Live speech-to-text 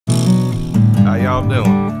How y'all doing?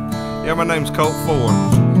 Yeah, my name's Colt Ford.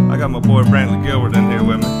 I got my boy Brantley Gilbert in here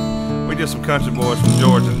with me. We just some country boys from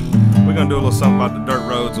Georgia. We're gonna do a little something about the dirt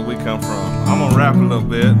roads that we come from. I'm gonna rap a little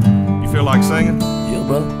bit. You feel like singing? Yeah,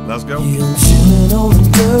 brother. Let's go. Yeah, I'm chillin' on the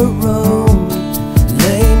dirt road,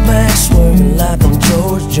 laid back, swerving like I'm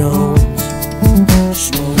George Jones.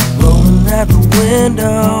 Smoke blowing out the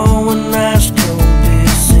window, and ice cold beer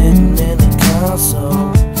sitting in the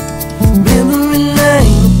console. Memory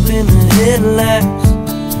lane up in the headlights,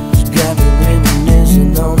 it's got me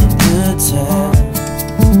reminiscing on the good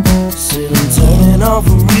times. Sitting turning off a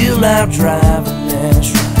real loud driving,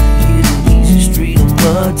 that's right. Hitting easy street and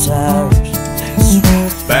mud tires, that's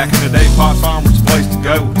right. Back in the day, Pot Farm was the place to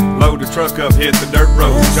go. Load the truck up, hit the dirt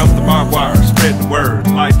road, jump the barbed wire, spread the word,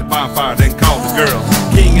 light the bonfire, then call the girls.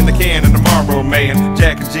 King in the can and the Marlboro man,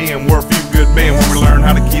 Jack and Jim were a few good men when we learned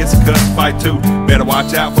how to kiss and cuss and fight too. Better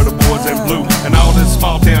watch out for the boys in blue. And all this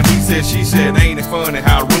small town, he said, she said, ain't it funny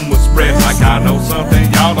how rumors spread? Like I know something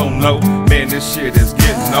y'all don't know. Man, this shit is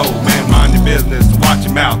getting old. Man, mind your business, watch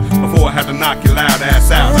your mouth before I have to knock your loud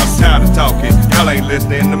ass out. I'm tired of talking, y'all ain't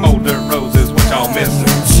listening. The more dirt roads is what y'all missing.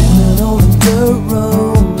 Chillin' on the dirt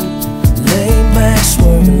road, laid back,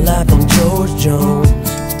 swerving like I'm George Jones.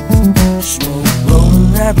 Smoke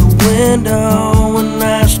blowing out the window, and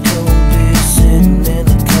ice cold beer sitting in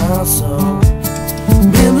the console.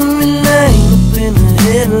 Memory lane up in the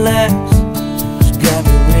headlights, it's got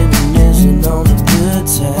me reminiscing on the good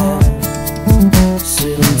times.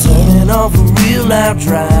 Sitting turning off a real loud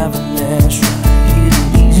driving, that's right.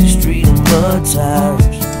 Hitting easy street and mud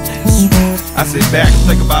tires, that's right. I sit back and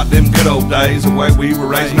think about them good old days, the way we were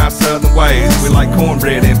raising our southern ways. We like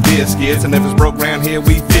cornbread and biscuits, and if it's broke round here,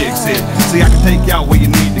 we fix it. See, I can take y'all where you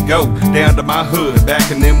need to go, down to my hood,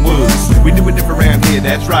 back in them woods. We do it different around here,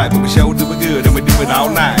 that's right, but we sure do it good, and we do it all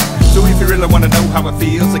night. So if you really want to know how it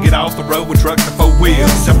feels to get off the road with trucks and four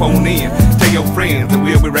wheels, jump on in, tell your friends that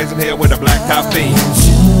we'll be raising hell with a blacktop beam.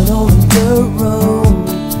 Chillin' on the dirt road,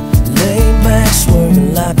 laid back,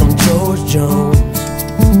 swerving like I'm George Jones.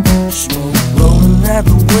 Smoke blowing out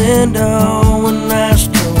the window, and ice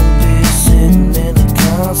cold beer sitting in the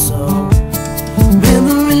console.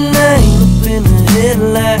 Memory lane up in the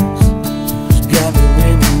headlights, it's got me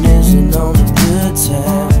reminiscing on the good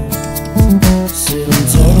times. Sitting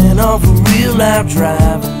turning off a real loud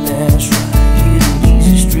driving, that's right. Hitting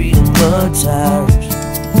easy street and mud tires.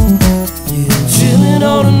 Yeah, I'm chillin'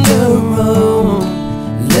 on the dirt road,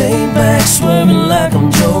 laid back, swerving like I'm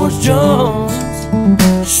George Jones.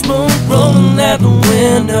 Smoke rolling out the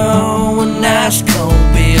window, and ice cold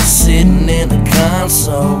beer sitting in the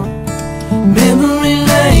console. Memory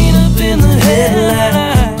lane up in the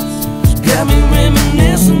headlights, it's got me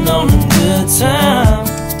reminiscing on the good times.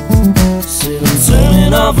 Sitting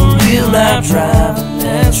turning off a real loud driving,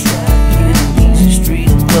 that's